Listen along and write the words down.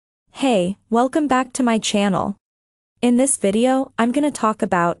Hey, welcome back to my channel. In this video, I'm gonna talk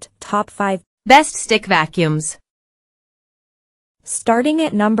about top 5 best stick vacuums. Starting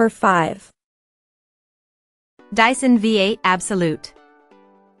at number 5. Dyson V8 Absolute.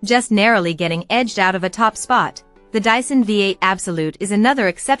 Just narrowly getting edged out of a top spot, the Dyson V8 Absolute is another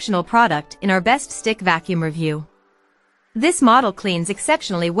exceptional product in our best stick vacuum review. This model cleans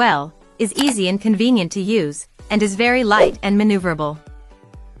exceptionally well, is easy and convenient to use, and is very light and maneuverable.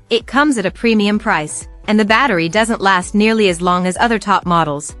 It comes at a premium price, and the battery doesn't last nearly as long as other top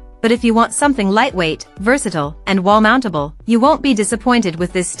models, but if you want something lightweight, versatile, and wall-mountable, you won't be disappointed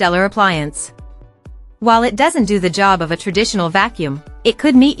with this stellar appliance. While it doesn't do the job of a traditional vacuum, it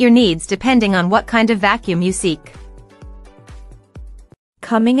could meet your needs depending on what kind of vacuum you seek.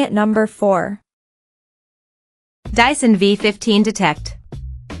 Coming at number 4. Dyson V15 Detect.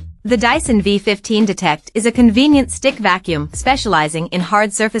 The Dyson V15 Detect is a convenient stick vacuum specializing in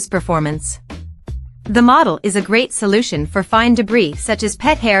hard surface performance. The model is a great solution for fine debris such as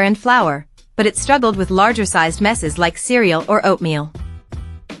pet hair and flour, but it struggled with larger-sized messes like cereal or oatmeal.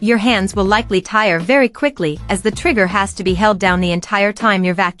 Your hands will likely tire very quickly as the trigger has to be held down the entire time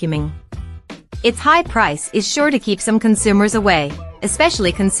you're vacuuming. Its high price is sure to keep some consumers away,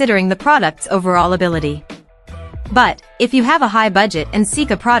 especially considering the product's overall ability. But, if you have a high budget and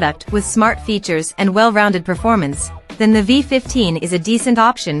seek a product with smart features and well-rounded performance, then the V15 is a decent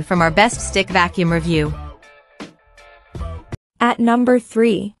option from our best stick vacuum review. At number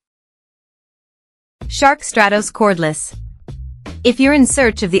 3. Shark Stratos Cordless. If you're in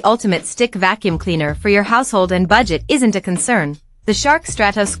search of the ultimate stick vacuum cleaner for your household and budget isn't a concern, the Shark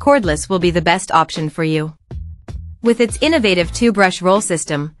Stratos Cordless will be the best option for you. With its innovative 2-brush roll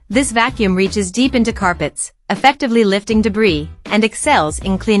system, this vacuum reaches deep into carpets, effectively lifting debris, and excels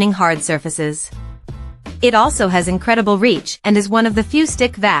in cleaning hard surfaces. It also has incredible reach and is one of the few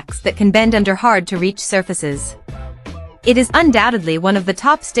stick vacs that can bend under hard-to-reach surfaces. It is undoubtedly one of the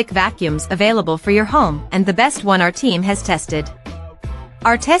top stick vacuums available for your home and the best one our team has tested.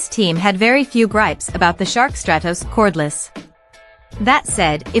 Our test team had very few gripes about the Shark Stratos Cordless. That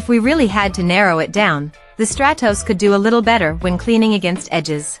said, if we really had to narrow it down, the Stratos could do a little better when cleaning against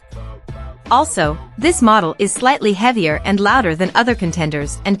edges. Also, this model is slightly heavier and louder than other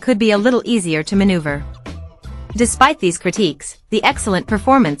contenders and could be a little easier to maneuver. Despite these critiques, the excellent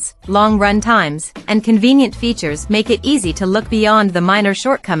performance, long run times, and convenient features make it easy to look beyond the minor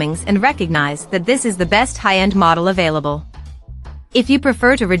shortcomings and recognize that this is the best high-end model available. If you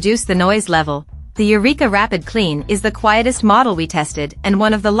prefer to reduce the noise level, the Eureka RapidClean is the quietest model we tested and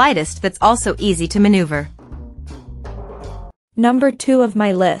one of the lightest that's also easy to maneuver. Number 2 of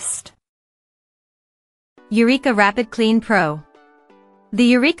my list. Eureka RapidClean Pro. The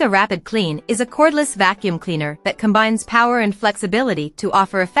Eureka RapidClean is a cordless vacuum cleaner that combines power and flexibility to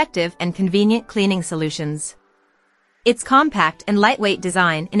offer effective and convenient cleaning solutions. Its compact and lightweight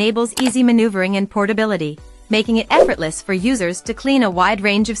design enables easy maneuvering and portability, making it effortless for users to clean a wide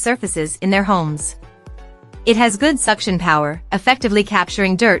range of surfaces in their homes. It has good suction power, effectively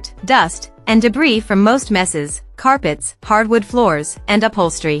capturing dirt, dust, and debris from most messes, carpets, hardwood floors, and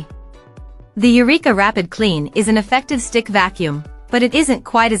upholstery. The Eureka RapidClean is an effective stick vacuum, but it isn't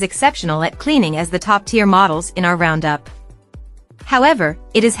quite as exceptional at cleaning as the top-tier models in our roundup. However,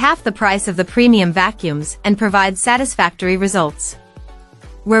 it is half the price of the premium vacuums and provides satisfactory results.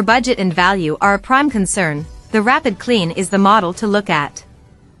 Where budget and value are a prime concern, the RapidClean is the model to look at.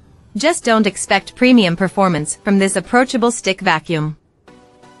 Just don't expect premium performance from this approachable stick vacuum.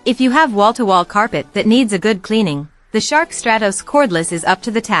 If you have wall-to-wall carpet that needs a good cleaning, the Shark Stratos Cordless is up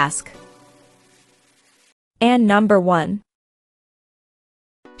to the task. And number 1.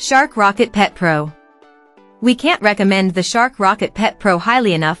 Shark Rocket Pet Pro. We can't recommend the Shark Rocket Pet Pro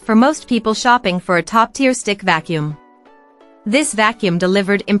highly enough for most people shopping for a top-tier stick vacuum. This vacuum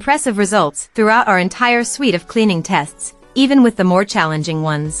delivered impressive results throughout our entire suite of cleaning tests, even with the more challenging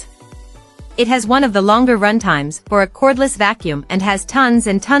ones. It has one of the longer runtimes for a cordless vacuum and has tons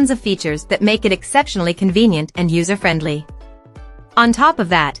and tons of features that make it exceptionally convenient and user-friendly. On top of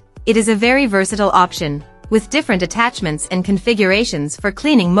that, it is a very versatile option, with different attachments and configurations for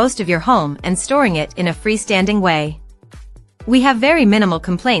cleaning most of your home and storing it in a freestanding way. We have very minimal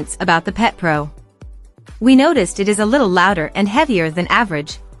complaints about the Pet Pro. We noticed it is a little louder and heavier than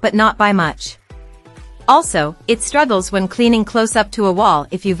average, but not by much. Also, it struggles when cleaning close up to a wall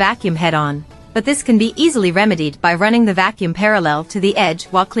if you vacuum head-on, but this can be easily remedied by running the vacuum parallel to the edge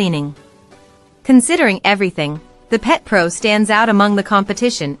while cleaning. Considering everything, the Pet Pro stands out among the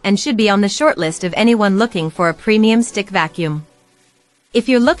competition and should be on the shortlist of anyone looking for a premium stick vacuum. If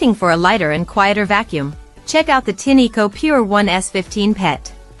you're looking for a lighter and quieter vacuum, check out the Tin Eco Pure 1 S15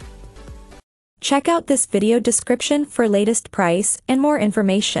 Pet. Check out this video description for latest price and more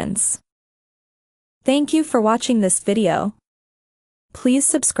informations. Thank you for watching this video. Please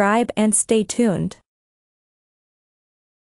subscribe and stay tuned.